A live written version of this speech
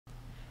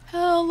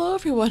Hello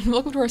everyone,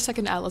 welcome to our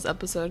second Atlas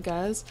episode,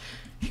 guys.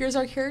 Here's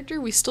our character.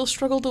 We still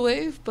struggled to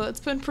wave, but it's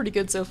been pretty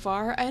good so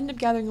far. I ended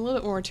up gathering a little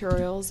bit more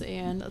materials,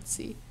 and let's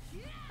see.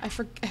 I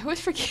always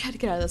forget how to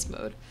get out of this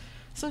mode.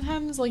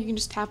 Sometimes, like, you can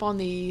just tap on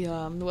the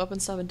weapon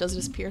stuff and it does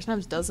disappear,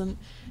 sometimes it doesn't.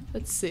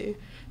 Let's see.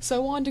 So I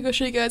wanted to go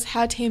show you guys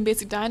how to tame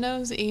basic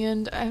dinos,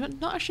 and I'm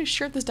not actually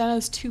sure if this dino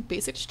is too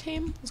basic to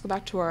tame. Let's go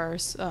back to our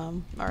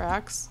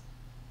axe.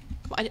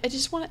 I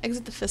just want to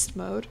exit the fist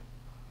mode.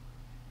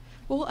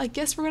 Well, I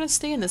guess we're gonna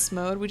stay in this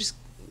mode. We just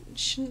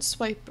shouldn't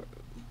swipe.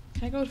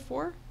 Can I go to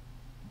 4?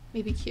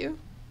 Maybe Q?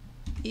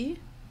 E?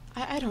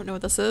 I don't know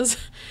what this is.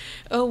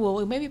 Oh well,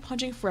 we may be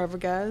punching forever,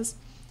 guys.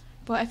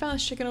 But I found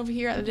this chicken over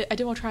here. I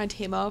did want to try and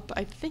tame up.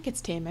 I think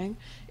it's taming.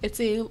 It's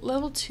a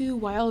level 2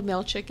 wild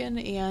male chicken,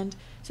 and it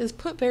says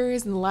put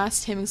berries in the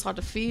last taming slot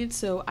to feed.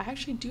 So I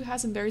actually do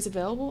have some berries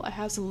available. I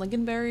have some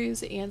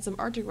lingonberries and some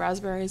arctic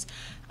raspberries.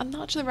 I'm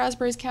not sure the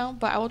raspberries count,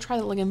 but I will try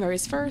the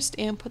lingonberries first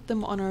and put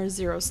them on our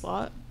 0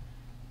 slot.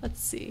 Let's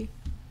see.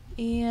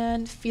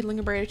 And feed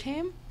lingonberry to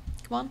tame.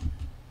 Come on.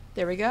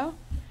 There we go.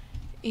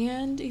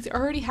 And he's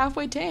already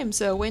halfway tame,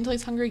 so wait until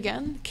he's hungry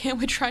again. Can't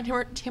we try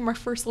and tame our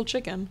first little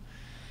chicken?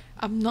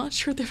 I'm not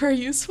sure they're very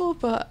useful,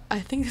 but I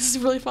think this is a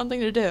really fun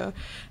thing to do.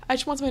 I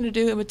just want something to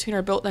do in between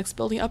our next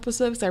building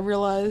episodes, because I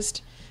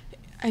realized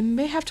I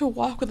may have to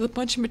walk with a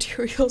bunch of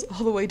materials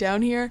all the way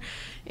down here,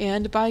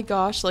 and by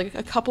gosh, like,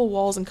 a couple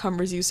walls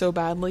encumbers you so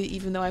badly,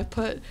 even though I've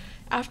put,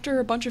 after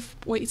a bunch of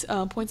points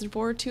in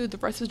fortitude, the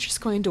rest is just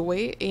going to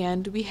weight,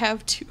 and we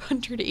have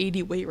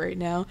 280 weight right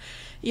now,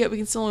 yet we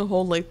can still only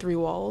hold like 3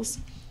 walls.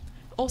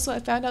 Also, I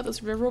found out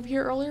this river over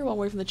here earlier while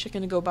waiting for the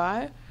chicken to go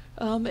by,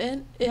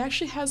 and it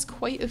actually has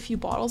quite a few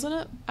bottles in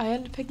it. I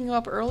ended up picking them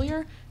up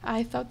earlier.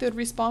 I thought they would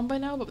respawn by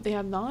now, but they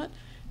have not.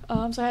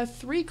 So I have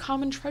 3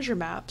 common treasure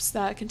maps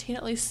that contain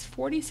at least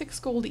 46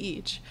 gold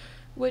each,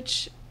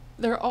 which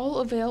they're all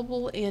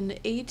available in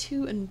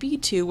A2 and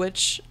B2,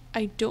 which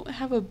I don't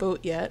have a boat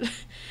yet.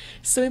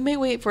 So we may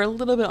wait for a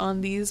little bit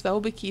on these, but I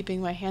will be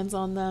keeping my hands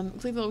on them.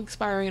 Looks like they'll be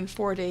expiring in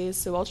 4 days,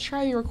 so I'll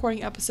try a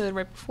recording episode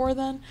right before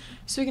then,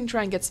 so we can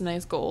try and get some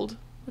nice gold.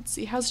 Let's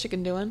see, how's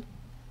chicken doing?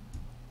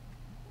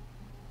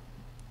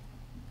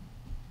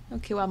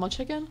 Okay, wild male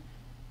chicken.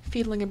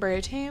 Feed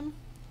lingonberry to tame.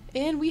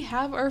 And we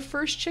have our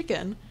first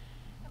chicken.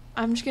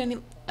 I'm just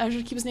gonna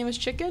keep his name as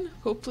Chicken.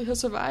 Hopefully he'll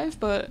survive,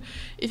 but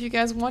if you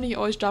guys want, you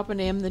always drop a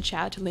name in the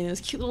chat to name this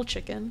cute little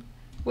chicken,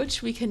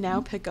 which we can now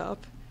pick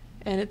up.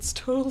 And it's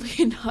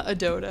totally not a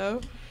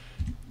dodo.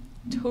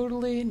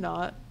 Totally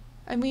not.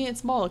 I mean,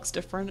 its maw looks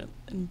different,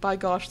 and by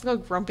gosh, look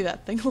how grumpy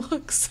that thing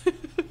looks.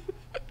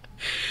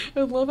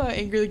 I love how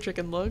angry the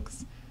chicken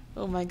looks.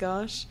 Oh my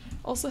gosh.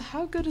 Also,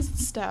 how good is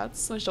its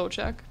stats? Let's double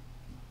check.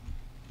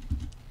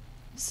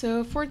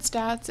 So for its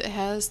stats, it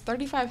has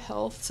 35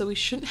 health, so we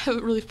shouldn't have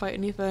it really fight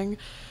anything.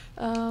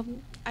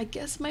 I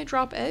guess it might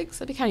drop eggs.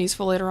 That'd be kind of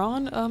useful later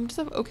on. Does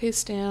have okay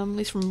stam, at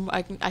least from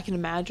I can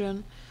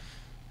imagine.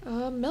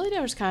 Melee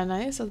damage is kind of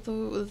nice,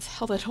 although with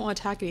health I don't want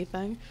to attack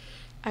anything.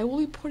 I will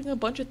be putting a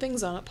bunch of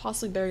things on it,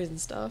 possibly berries and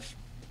stuff.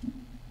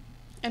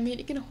 I mean,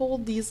 it can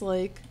hold these,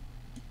 like,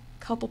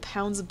 couple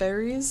pounds of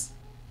berries.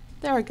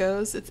 There it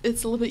goes. It's a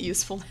little bit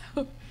useful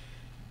now.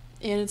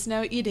 And it's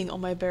now eating all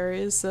my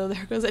berries, so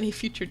there goes any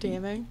future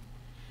taming.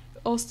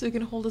 Also, it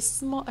can hold a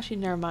small... Actually,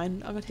 never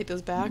mind. I'm gonna take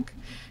those back.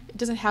 It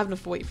doesn't have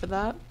enough weight for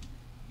that.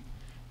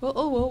 Well,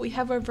 oh well, we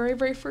have our very,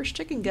 very first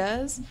chicken,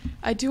 guys.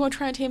 I do want to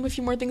try and tame a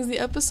few more things in the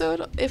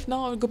episode. If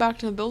not, I'll go back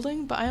to the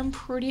building, but I am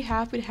pretty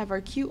happy to have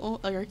our cute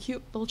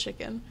little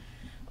chicken.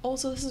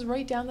 Also, this is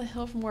right down the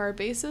hill from where our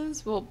base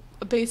is. Well,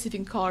 a base if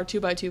you can call our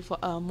 2x2,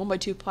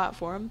 1x2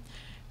 platform.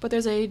 But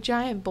there's a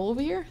giant bull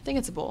over here. I think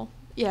it's a bull.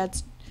 Yeah,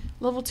 it's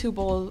level 2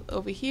 bull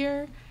over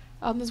here.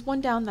 There's one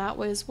down that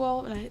way as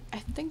well, and I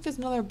think there's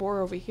another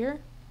boar over here.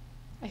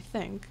 I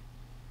think.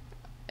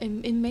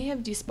 It may have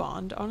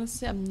despawned.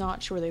 Honestly, I'm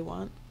not sure what they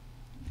want.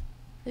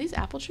 Are these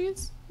apple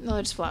trees? No,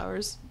 they're just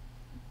flowers.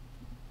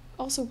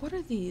 Also, what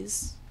are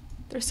these?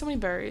 There's so many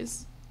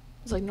berries.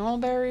 There's like normal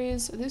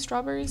berries. Are these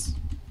strawberries?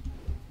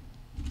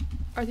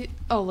 Are these...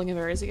 Oh,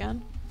 lingonberries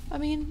again. I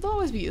mean, they'll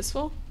always be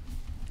useful.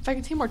 If I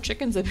can tame more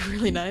chickens, that'd be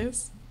really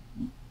nice.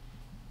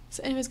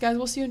 So anyways, guys,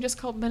 we'll see you in just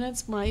a couple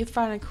minutes when I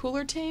find a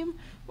cooler tame,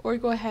 or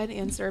go ahead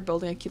and start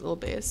building a cute little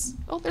base.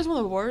 Oh, there's one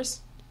of the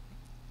boars.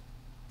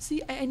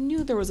 See, I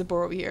knew there was a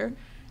boar over here.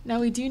 Now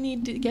we do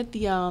need to get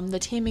the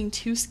taming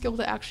 2 skill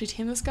to actually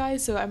tame this guy,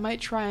 so I might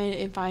try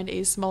and find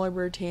a smaller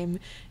bird tame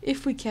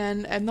if we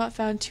can. I've not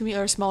found too many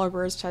other smaller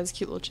birds besides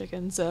cute little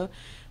chickens, so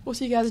we'll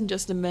see you guys in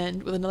just a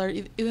minute with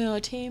either another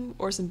tame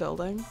or some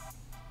building.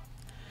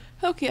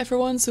 Okay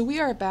everyone, so we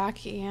are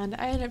back, and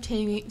I ended up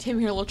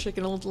taming our little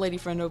chicken, a little lady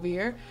friend over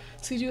here.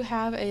 So we do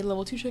have a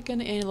level 2 chicken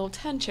and a level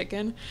 10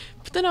 chicken,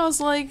 but then I was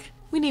like,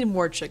 we need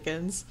more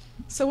chickens.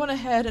 So I went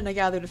ahead and I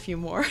gathered a few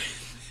more.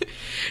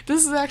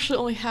 This is actually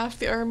only half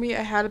the army.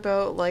 I had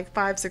about like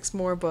 5-6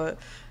 more, but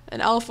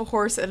an alpha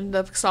horse ended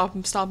up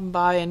stopping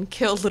by and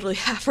killed literally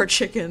half our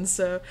chickens.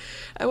 So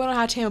I went on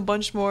how to tame a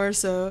bunch more.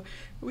 So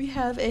we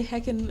have a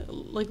heckin'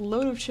 like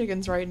load of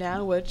chickens right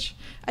now, which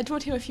I do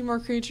want to tame a few more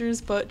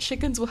creatures, but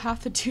chickens will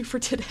have to do for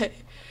today.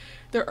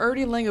 They're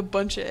already laying a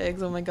bunch of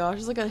eggs. Oh my gosh,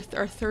 it's like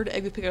our third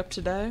egg we picked up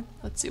today.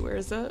 Let's see, where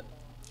is it?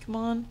 Come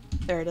on,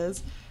 there it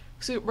is.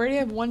 So we already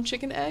have one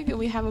chicken egg, and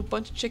we have a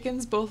bunch of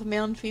chickens, both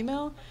male and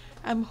female.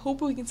 I'm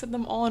hoping we can set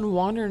them all in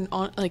wander and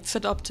like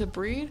set up to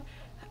breed.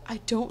 I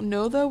don't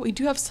know though. We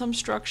do have some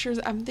structures.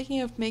 I'm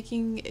thinking of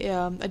making.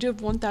 I do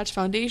have one thatch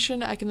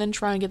foundation. I can then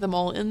try and get them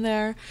all in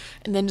there,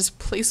 and then just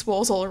place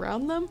walls all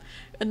around them,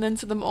 and then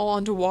set them all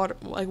onto water,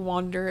 like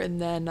wander,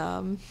 and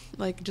then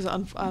like just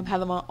have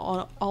them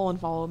all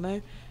unfollow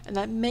me. And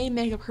that may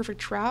make a perfect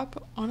trap.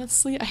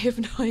 Honestly, I have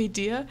no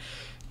idea,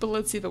 but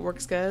let's see if it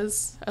works,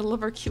 guys. I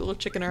love our cute little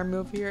chicken army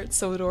over here. It's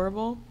so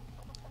adorable.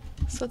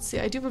 So let's see,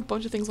 I do have a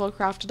bunch of things all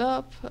crafted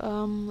up.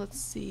 Let's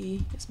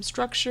see, some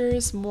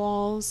structures, some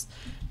walls.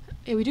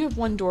 Yeah, we do have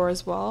one door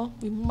as well.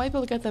 We might be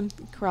able to get them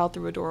corralled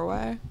through a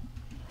doorway.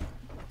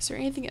 Is there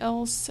anything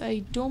else? I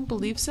don't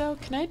believe so.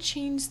 Can I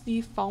change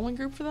the following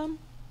group for them?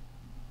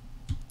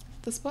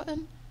 This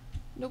button?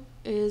 Nope.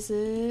 Is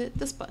it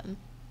this button?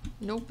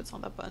 Nope, it's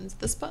not that button. Is it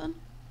this button?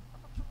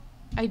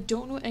 I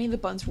don't know any of the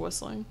buttons for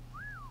whistling.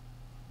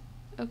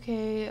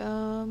 Okay,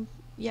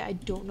 yeah, I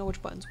don't know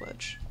which button's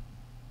which.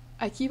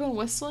 I keep on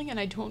whistling and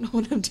I don't know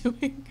what I'm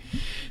doing.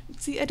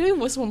 See, I don't even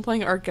whistle when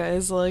playing art,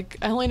 guys. Like,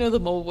 I only know the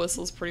mobile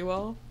whistles pretty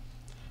well.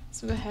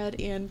 So go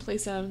ahead and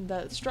place down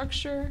that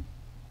structure.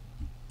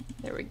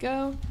 There we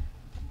go.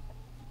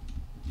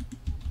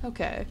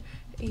 Okay,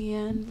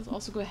 and let's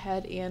also go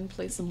ahead and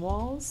place some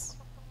walls.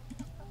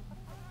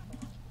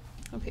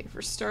 Okay,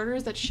 for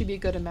starters, that should be a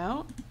good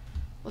amount.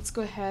 Let's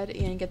go ahead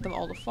and get them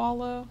all to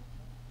follow.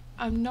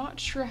 I'm not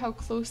sure how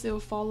close they will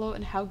follow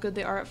and how good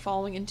they are at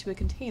following into a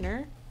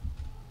container.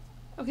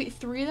 Okay,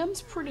 3 of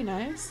them's pretty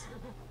nice.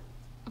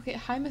 Okay,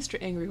 hi Mr.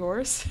 Angry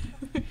Horse.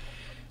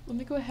 Let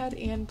me go ahead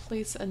and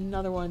place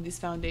another one of these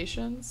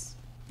foundations.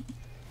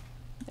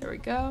 There we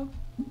go.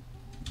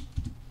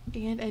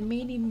 And I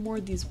may need more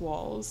of these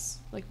walls,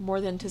 like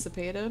more than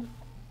anticipated.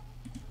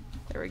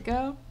 There we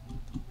go.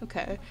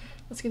 Okay,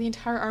 let's get the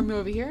entire army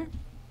over here.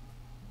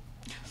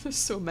 There's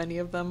so many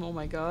of them, oh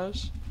my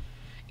gosh.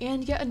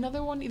 And yet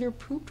another one either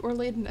pooped or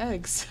laid an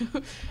egg, so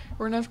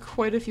we're gonna have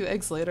quite a few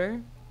eggs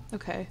later.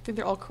 Okay, I think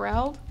they're all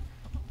corralled.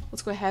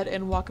 Let's go ahead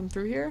and walk them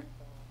through here.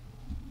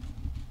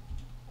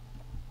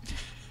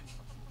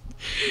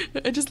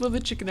 I just love the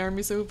chicken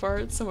army so far,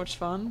 it's so much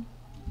fun.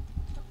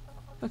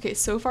 Okay,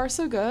 so far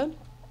so good.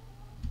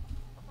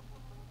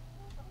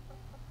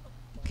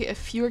 Okay, a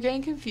few are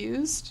getting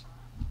confused.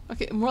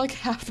 Okay, more like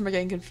half of them are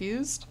getting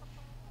confused.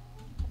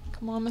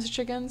 Come on, Mr.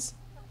 Chickens.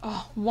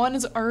 Oh, one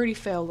has already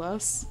failed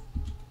us.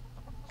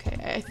 Okay,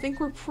 I think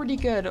we're pretty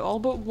good. All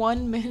but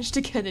one managed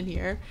to get in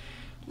here.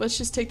 Let's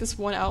just take this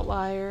one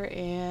outlier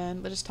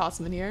and let's just toss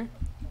him in here.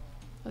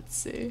 Let's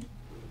see.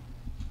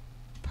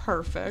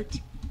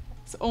 Perfect.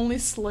 It's only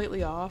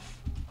slightly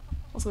off.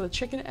 Also, the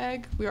chicken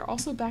egg. We are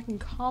also back in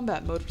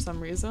combat mode for some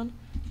reason.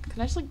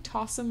 Can I just like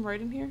toss him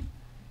right in here?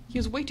 He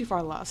was way too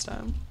far last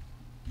time.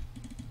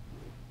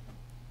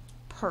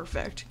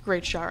 Perfect.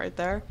 Great shot right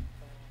there.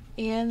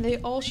 And they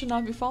all should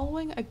not be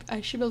following.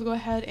 I should be able to go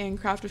ahead and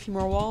craft a few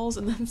more walls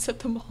and then set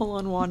them all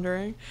on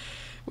wandering,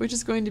 which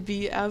is going to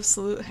be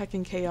absolute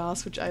heckin'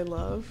 chaos, which I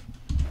love.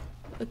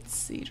 Let's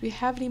see, do we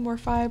have any more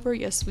fiber?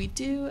 Yes, we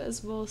do,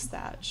 as well as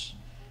thatch.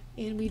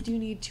 And we do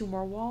need 2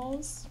 more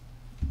walls.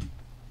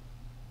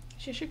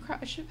 I should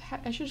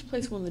just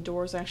place one of the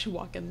doors and actually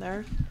walk in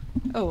there.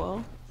 Oh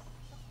well.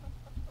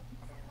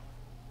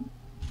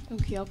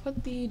 Okay, I'll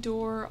put the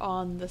door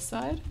on this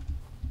side.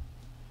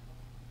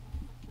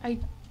 I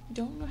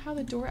don't know how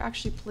the door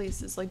actually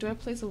places. Like, do I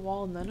place a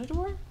wall and then a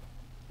door?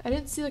 I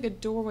didn't see like a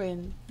doorway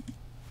and...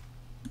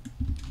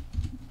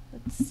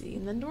 Let's see,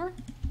 and then door?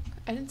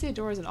 I didn't see a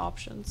door as an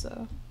option,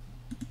 so...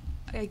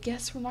 I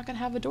guess we're not gonna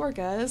have a door,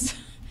 guys.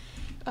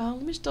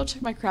 Let me just double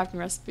check my crafting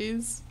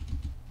recipes.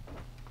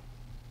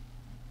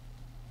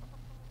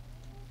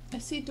 I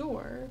see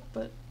door,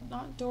 but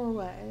not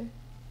doorway.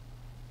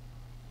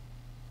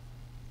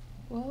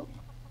 Well,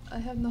 I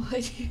have no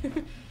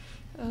idea.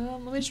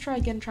 Let me just try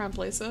again and try and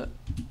place it.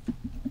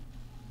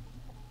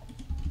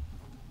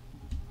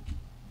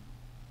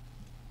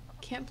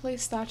 Can't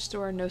place thatch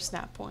door, no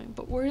snap point.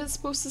 But where is it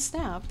supposed to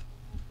snap?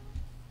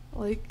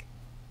 Like,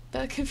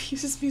 that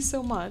confuses me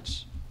so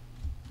much.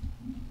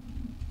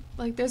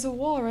 Like, there's a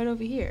wall right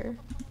over here.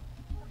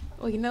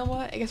 Well, you know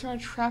what? I guess we're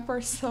gonna trap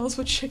ourselves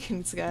with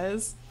chickens,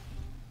 guys.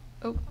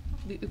 Oh,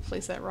 we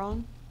placed that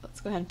wrong.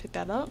 Let's go ahead and pick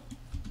that up.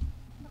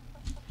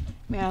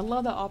 Man, I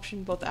love that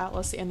option, both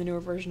Atlas and the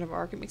newer version of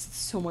Ark. It makes it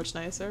so much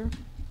nicer.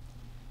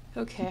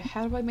 Okay,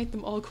 how do I make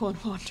them all go on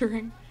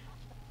wandering?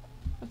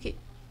 Okay.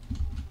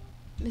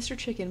 Mr.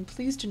 Chicken,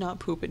 please do not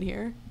poop in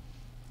here.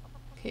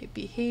 Okay,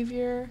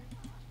 behavior.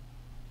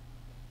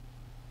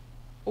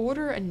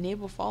 Order,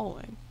 enable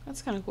following.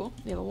 That's kind of cool.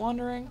 Enable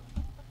wandering.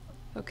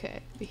 Okay,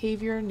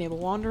 behavior, enable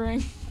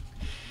wandering.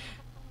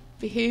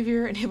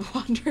 Behavior, enable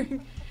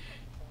wandering.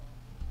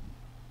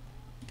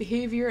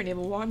 Behavior,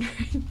 enable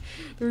wandering.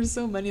 There's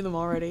so many of them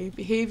already.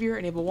 Behavior,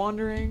 enable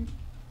wandering.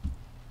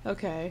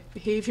 Okay,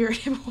 behavior,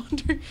 enable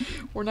wandering.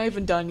 We're not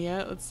even done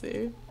yet, let's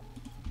see.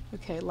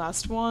 Okay,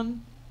 last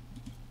one.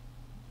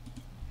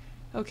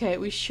 Okay,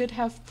 we should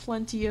have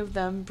plenty of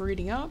them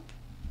breeding up.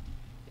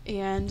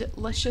 And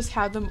let's just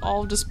have them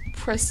all just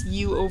press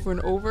U over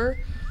and over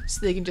so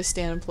they can just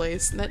stand in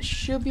place. And that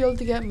should be able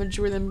to get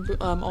majority of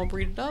them all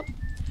breeded up.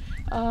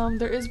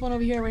 There is one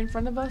over here right in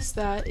front of us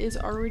that is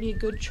already a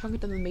good chunk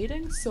done the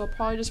mating, so I'll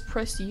probably just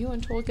press U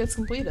until it gets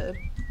completed.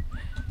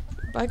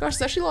 By gosh,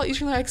 it's actually a lot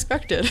easier than I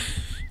expected.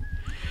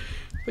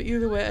 But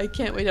either way, I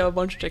can't wait to have a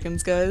bunch of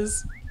chickens,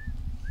 guys.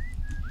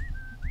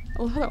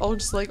 I love how they're all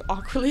just like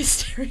awkwardly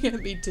staring at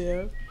me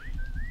too.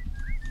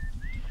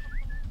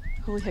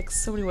 Holy heck,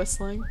 so many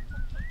whistling.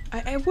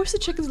 I wish the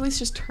chickens at least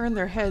just turn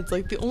their heads.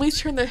 Like, they only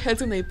turn their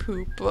heads when they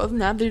poop, but other than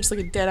that, they're just like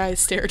a dead-eye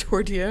stare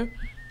toward you.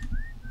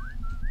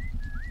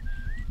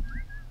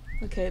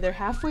 Okay, they're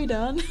halfway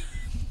done.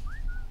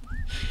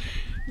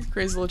 These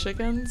crazy little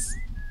chickens.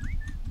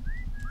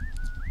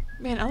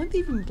 Man, I don't think they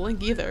even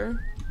blink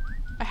either.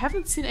 I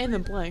haven't seen any of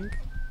them blink.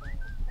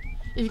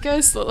 If you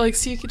guys like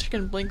see a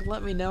chicken blink,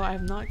 let me know. I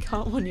have not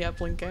caught one yet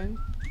blinking.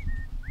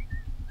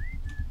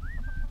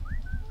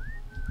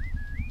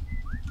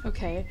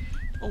 Okay,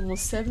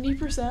 almost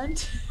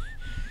 70%.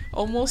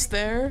 Almost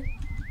there.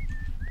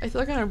 I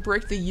feel like I'm gonna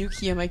break the U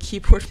key on my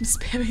keyboard from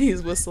spamming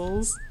these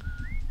whistles.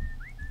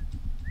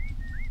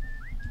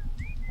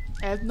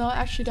 I have not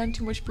actually done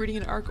too much breeding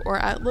in Ark or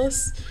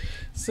Atlas,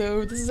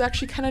 so this is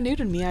actually kind of new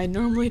to me. I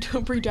normally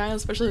don't breed dinos,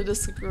 especially to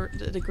this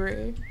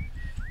degree.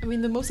 I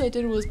mean, the most I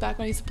did was back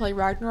when I used to play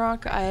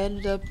Ragnarok. I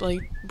ended up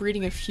like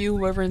breeding a few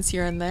wyverns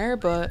here and there,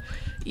 but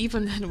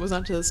even then it was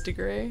not to this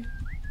degree.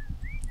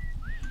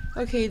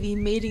 Okay, the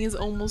mating is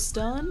almost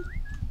done.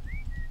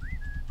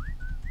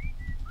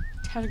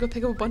 Time to go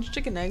pick up a bunch of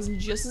chicken eggs in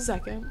just a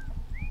second.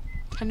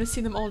 Time to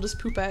see them all just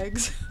poop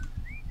eggs.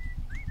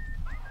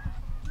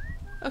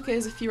 Okay,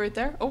 there's a few right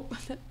there. Oh,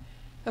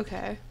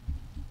 okay.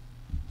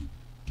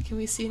 Can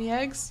we see any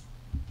eggs?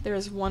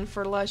 There's one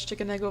fertilized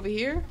chicken egg over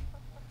here.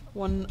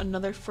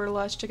 Another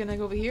fertilized chicken egg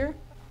over here.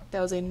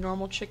 That was a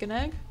normal chicken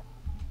egg.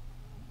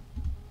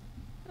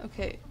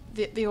 Okay,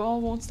 they all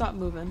won't stop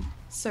moving.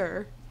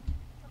 Sir.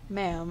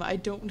 Ma'am, I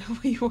don't know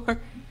who you are.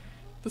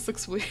 This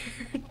looks weird.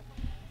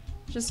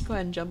 Just go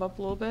ahead and jump up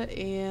a little bit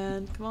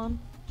and come on.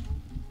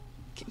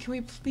 Can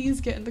we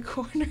please get in the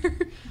corner?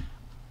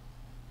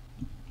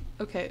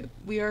 Okay,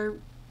 we are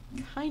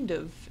kind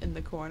of in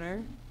the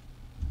corner.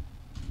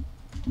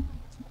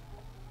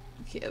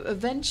 Okay,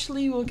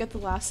 eventually we'll get the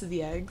last of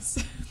the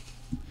eggs.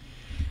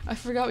 I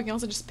forgot we can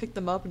also just pick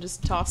them up and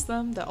just toss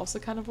them. That also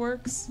kind of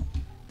works.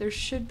 There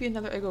should be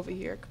another egg over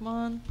here. Come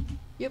on.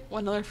 Yep,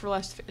 another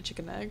fertilized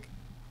chicken egg.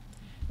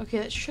 Okay,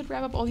 that should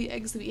wrap up all the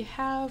eggs that we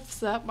have.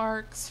 So that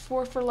marks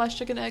 4 fertilized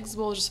chicken eggs,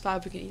 well, just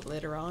 5 we can eat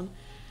later on.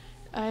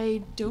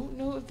 I don't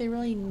know if they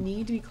really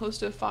need to be close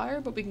to a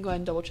fire, but we can go ahead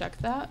and double check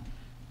that.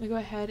 I'm gonna go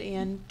ahead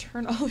and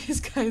turn all these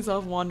guys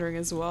off wandering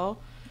as well.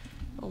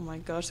 Oh my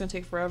gosh, it's gonna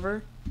take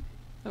forever.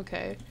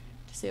 Okay,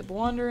 disable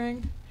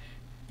wandering.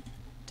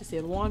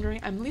 Disable wandering.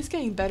 I'm at least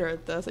getting better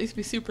at this. I used to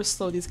be super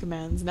slow at these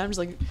commands, and now I'm just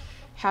like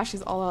hashing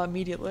these all out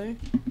immediately.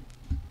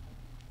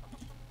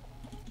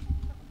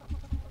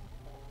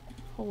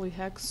 Holy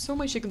heck, so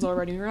many chickens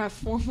already. We're gonna have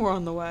 4 more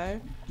on the way.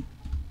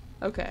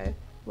 Okay,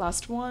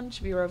 last one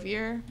should be right over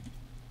here.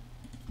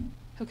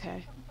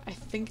 Okay, I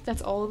think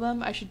that's all of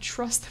them. I should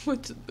trust them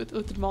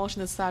with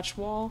demolishing this thatch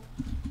wall.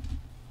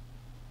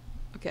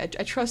 Okay,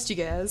 I trust you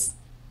guys.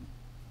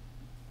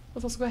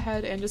 Let's also go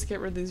ahead and just get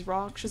rid of these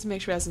rocks, just to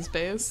make sure it has some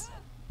space.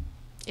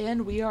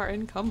 And we are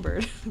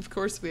encumbered. Of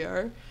course we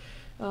are.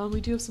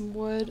 We do have some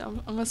wood.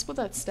 I'm gonna split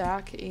that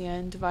stack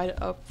and divide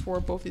it up for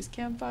both these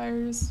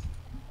campfires.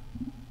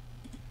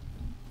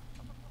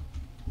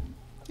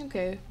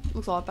 Okay,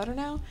 looks a lot better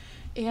now.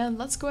 And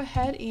let's go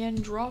ahead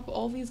and drop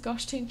all these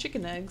gosh dang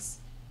chicken eggs.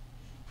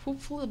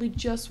 Hopefully it'll be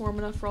just warm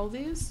enough for all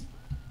these.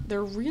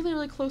 They're really,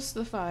 really close to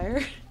the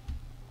fire.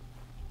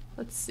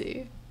 Let's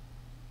see.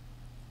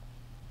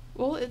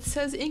 Well, it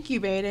says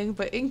incubating,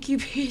 but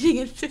incubating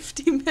in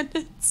 50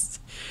 minutes.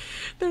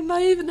 They're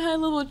not even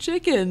high-level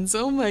chickens.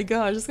 Oh my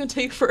gosh, it's gonna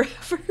take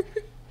forever.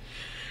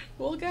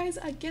 Well, guys,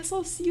 I guess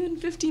I'll see you in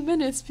 50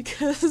 minutes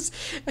because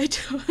I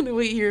don't want to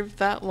wait here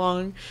that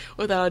long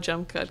without a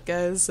jump cut,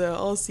 guys. So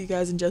I'll see you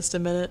guys in just a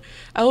minute.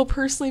 I will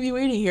personally be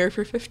waiting here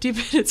for 50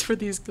 minutes for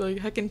these like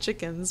heckin'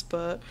 chickens,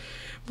 but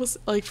we'll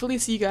like fully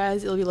see you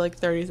guys. It'll be like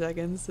 30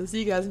 seconds. So see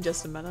you guys in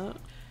just a minute.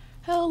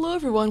 Hello,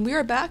 everyone. We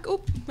are back.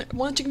 Oh,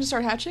 one chicken to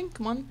start hatching.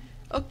 Come on.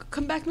 Oh,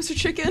 come back, Mr.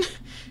 Chicken.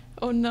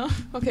 Oh no.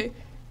 Okay.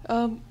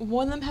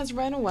 One of them has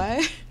ran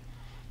away.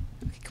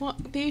 Okay, come on,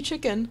 baby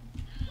chicken.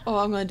 Oh,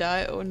 I'm gonna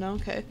die. Oh no,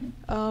 okay.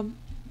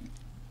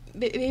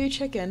 Baby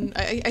chicken.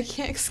 I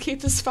can't escape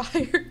this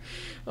fire.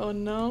 Oh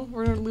no,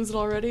 we're gonna lose it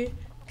already.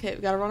 Okay,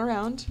 we gotta run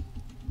around.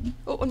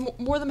 Oh, and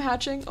more of them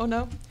hatching. Oh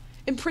no.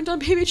 Imprint on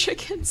baby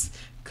chickens.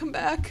 Come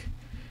back.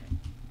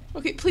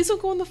 Okay, please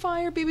don't go in the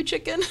fire, baby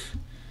chicken.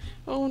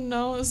 Oh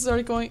no, this is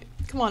already going.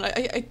 Come on,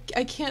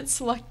 I can't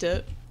select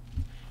it.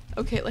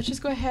 Okay, let's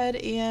just go ahead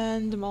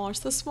and demolish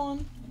this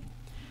one.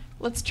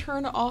 Let's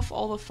turn off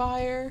all the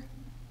fire.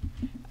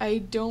 I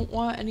don't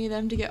want any of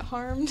them to get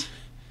harmed.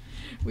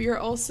 We are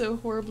also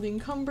horribly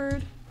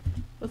encumbered.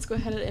 Let's go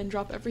ahead and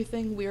drop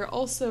everything. We are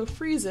also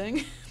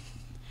freezing.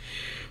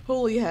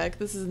 Holy heck,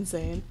 this is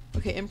insane.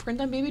 Okay, imprint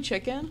on baby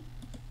chicken.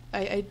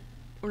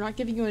 We're not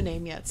giving you a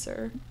name yet,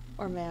 sir.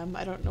 Or ma'am,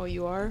 I don't know what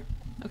you are.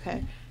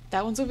 Okay,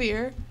 that one's over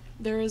here.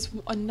 There is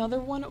another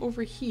one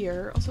over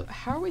here. Also,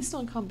 how are we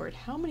still encumbered?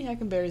 How many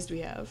heckenberries do we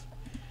have?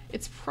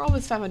 It's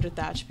probably 500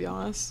 thatch, to be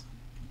honest.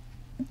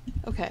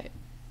 Okay,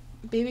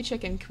 baby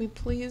chicken, can we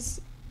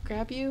please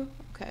grab you?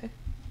 Okay,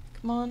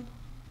 come on.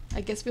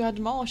 I guess we gotta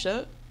demolish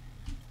it.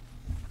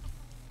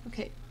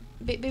 Okay,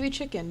 baby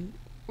chicken,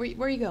 where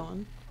are you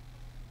going?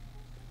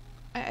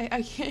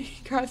 I can't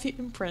grab the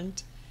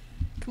imprint.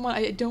 Come on,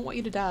 I don't want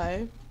you to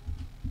die.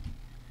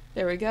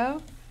 There we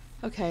go.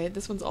 Okay,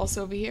 this one's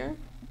also over here.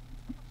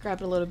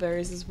 Grabbed a load of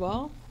berries as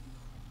well.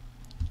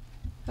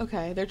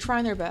 Okay, they're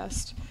trying their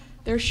best.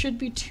 There should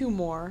be 2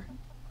 more.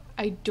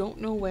 I don't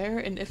know where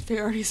and if they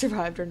already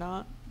survived or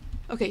not.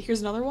 Okay,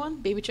 here's another one.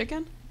 Baby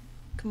chicken.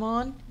 Come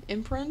on,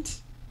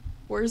 imprint.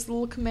 Where's the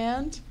little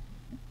command?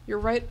 You're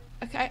right.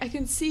 Okay, I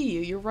can see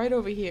you. You're right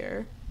over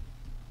here.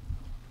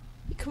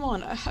 Come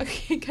on, I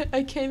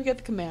can't even get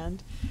the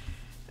command.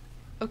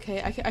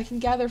 Okay, I can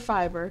gather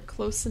fiber.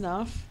 Close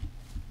enough.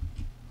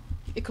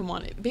 Come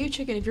on, baby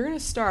chicken, if you're gonna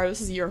starve,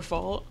 this is your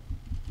fault.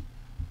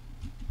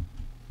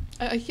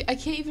 I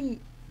can't even,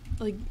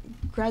 like,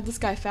 grab this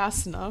guy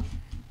fast enough.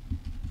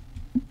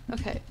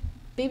 Okay,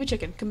 baby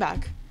chicken, come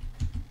back.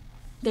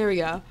 There we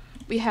go.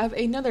 We have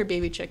another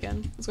baby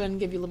chicken. Let's go ahead and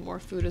give you a little more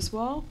food as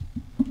well.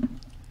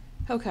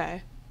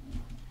 Okay.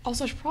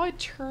 Also, I should probably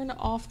turn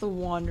off the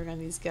wandering on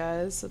these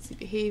guys. Let's see,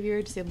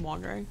 behavior, disable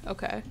wandering.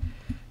 Okay.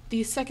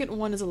 The second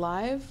one is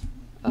alive.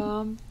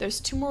 There's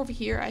 2 more over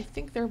here. I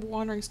think their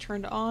wandering's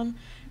turned on,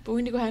 but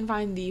we need to go ahead and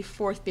find the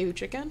 4th baby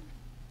chicken.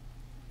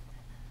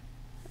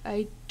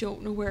 I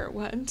don't know where it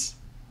went.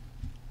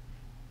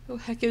 Oh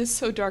heck, it is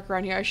so dark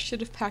around here. I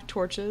should have packed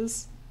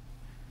torches.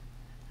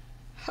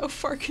 How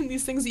far can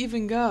these things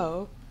even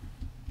go?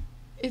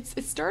 It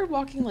started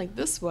walking like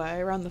this way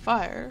around the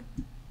fire.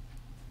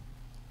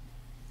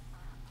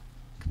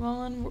 Come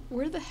on,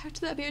 where the heck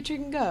did that baby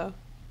chicken go?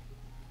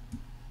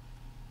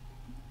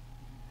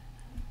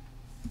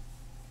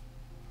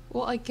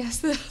 Well, I guess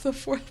the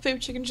 4th baby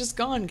chicken's just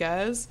gone,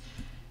 guys.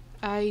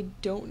 I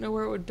don't know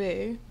where it would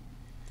be.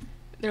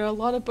 There are a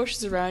lot of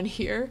bushes around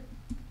here.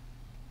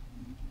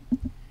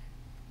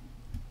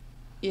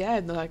 Yeah, I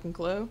have no heckin'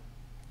 clue.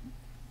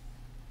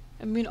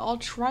 I mean, I'll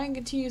try and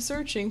continue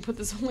searching, but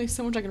there's only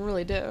so much I can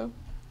really do.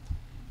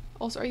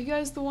 Also, are you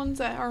guys the ones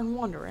that are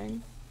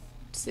wandering?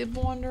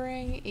 Disable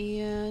wandering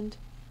and...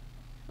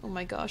 oh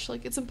my gosh,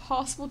 like, it's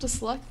impossible to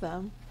select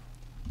them.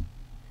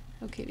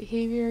 Okay,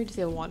 behavior,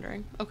 disable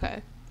wandering.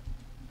 Okay.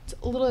 It's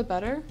a little bit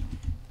better.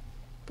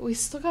 But we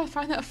still gotta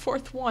find that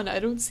 4th one. I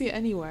don't see it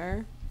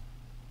anywhere.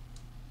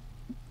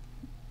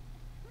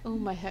 Oh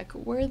my heck,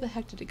 where the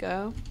heck did it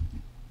go?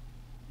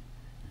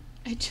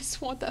 I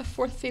just want that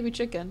 4th baby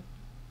chicken.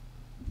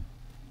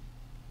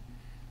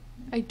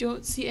 I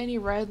don't see any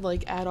red,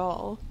 like, at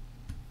all.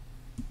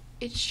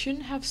 It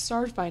shouldn't have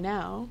starved by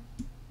now.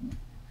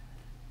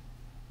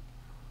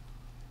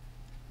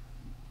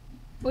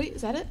 Wait,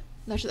 is that it?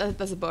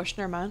 That's a bush,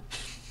 never mind.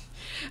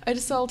 I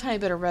just saw a tiny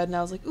bit of red and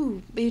I was like,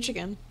 ooh, baby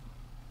chicken.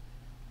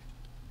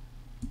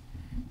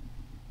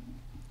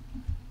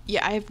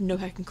 Yeah, I have no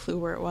heckin' clue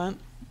where it went.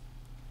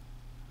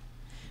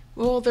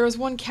 Well, there was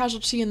 1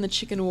 casualty in the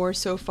chicken war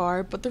so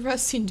far, but the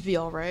rest seemed to be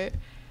alright.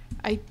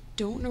 I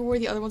don't know where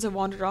the other ones have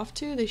wandered off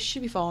to. They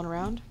should be falling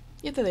around.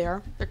 Yeah, there they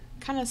are. They're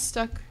kind of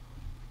stuck.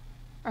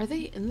 Are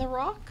they in the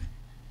rock?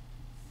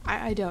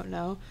 I don't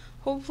know.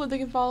 Hopefully they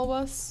can follow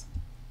us.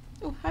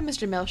 Oh, hi,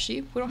 Mr. Male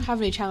Sheep. We don't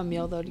have any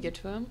chamomile, though, to get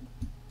to him.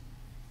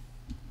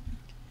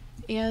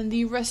 And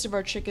the rest of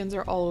our chickens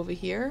are all over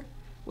here.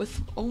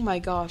 With, oh my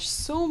gosh,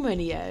 so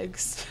many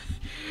eggs.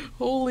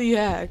 Holy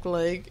heck,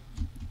 like...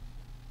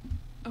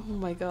 oh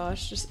my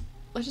gosh,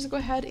 let's just go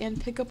ahead and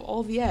pick up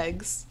all the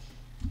eggs.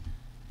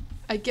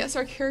 I guess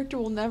our character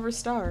will never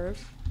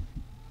starve.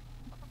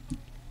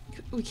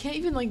 We can't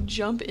even, like,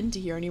 jump into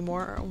here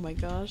anymore. Oh my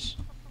gosh.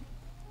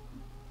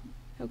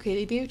 Okay,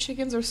 the baby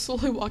chickens are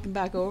slowly walking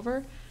back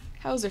over.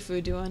 How's their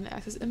food doing?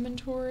 Access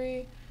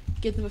inventory.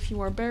 Give them a few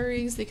more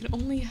berries. They can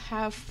only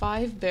have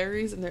 5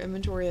 berries in their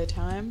inventory at a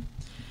time.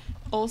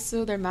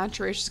 Also, their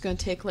maturation is going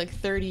to take like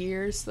 30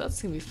 years, so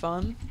that's going to be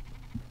fun.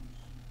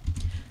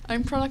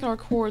 I'm probably not going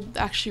to record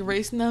actually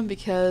raising them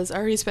because I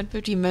already spent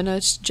 50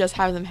 minutes just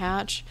having them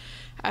hatch.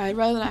 I'd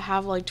rather not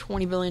have like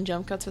 20 billion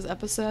jump cuts for this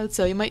episode,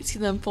 so you might see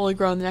them fully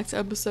grown in the next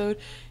episode.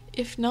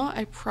 If not,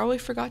 I probably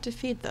forgot to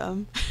feed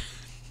them.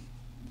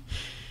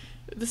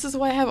 This is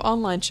why I have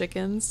online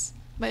chickens.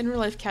 My in real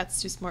life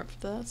cat's too smart for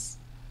this.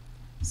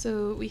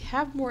 So we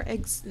have more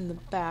eggs in the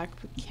back,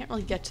 but we can't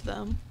really get to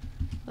them.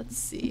 Let's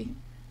see.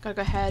 Gotta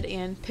go ahead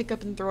and pick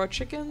up and throw our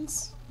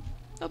chickens.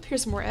 Oh,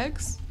 here's some more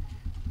eggs.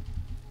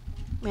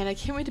 Man, I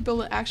can't wait to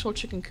build an actual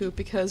chicken coop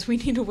because we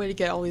need a way to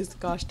get all these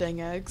gosh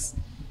dang eggs.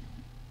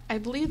 I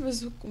believe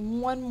there's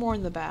one more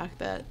in the back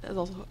that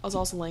is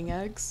also laying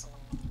eggs.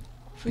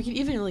 If we can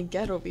even really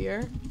get over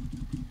here.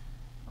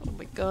 Oh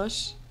my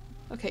gosh.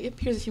 Okay, yep,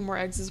 here's a few more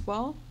eggs as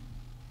well.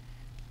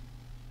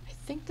 I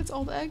think that's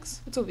all the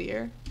eggs. What's over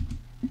here?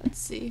 Let's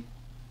see.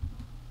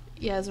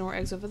 Yeah, there's more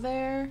eggs over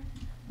there.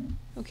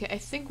 Okay, I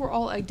think we're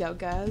all egged out,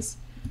 guys.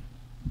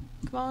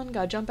 Come on,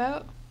 gotta jump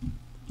out.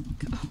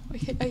 Oh,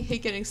 I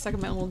hate getting stuck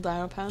in my little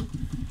dino pen.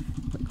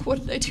 Like, what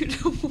did I do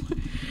to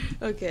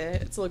Okay,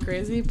 it's a little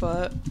crazy,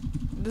 but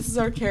this is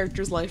our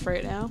character's life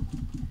right now.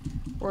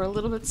 We're a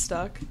little bit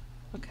stuck.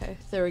 Okay,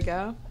 there we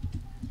go.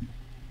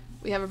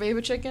 We have our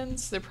baby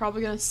chickens. They're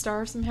probably gonna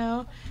starve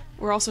somehow.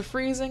 We're also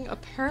freezing,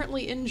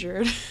 apparently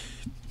injured.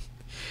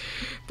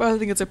 But I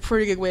think it's a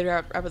pretty good way to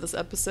wrap up this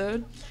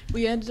episode.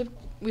 We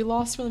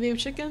lost one of the baby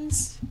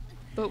chickens,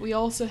 but we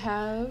also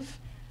have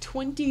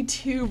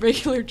 22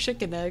 regular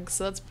chicken eggs,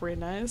 so that's pretty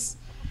nice.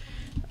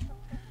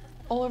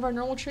 All of our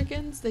normal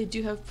chickens, they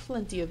do have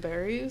plenty of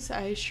berries.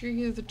 I assure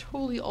you they're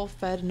totally all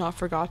fed and not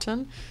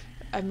forgotten.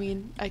 I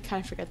mean, I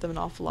kind of forget them an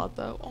awful lot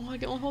though. Oh, I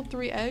can only hold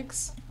 3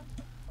 eggs?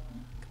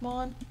 Come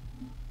on.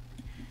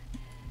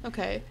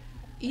 Okay,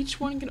 each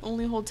one can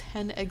only hold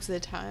 10 eggs at a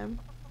time.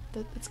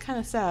 That's kind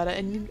of sad.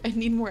 I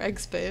need more egg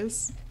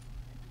space.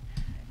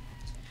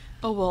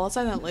 Oh well, I'll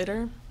say that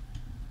later.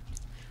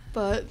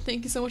 But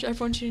thank you so much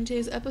everyone for tuning in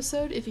today's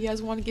episode. If you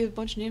guys want to give a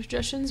bunch of name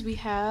suggestions, we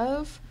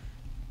have...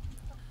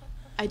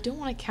 I don't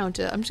want to count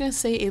it. I'm just going to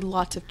say a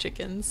lot of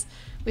chickens.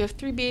 We have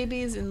 3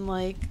 babies and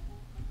like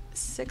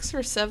 6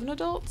 or 7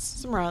 adults,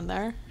 somewhere around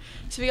there.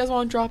 So if you guys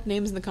want to drop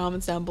names in the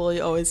comments down below,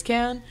 you always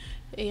can.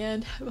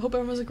 And I hope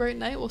everyone has a great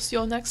night. We'll see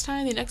you all next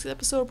time. The next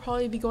episode will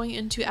probably be going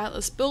into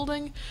Atlas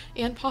building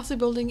and possibly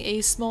building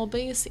a small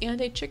base and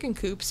a chicken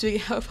coop so we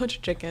have a bunch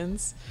of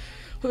chickens.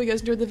 Hope you guys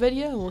enjoyed the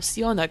video and we'll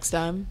see you all next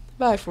time.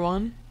 Bye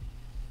everyone.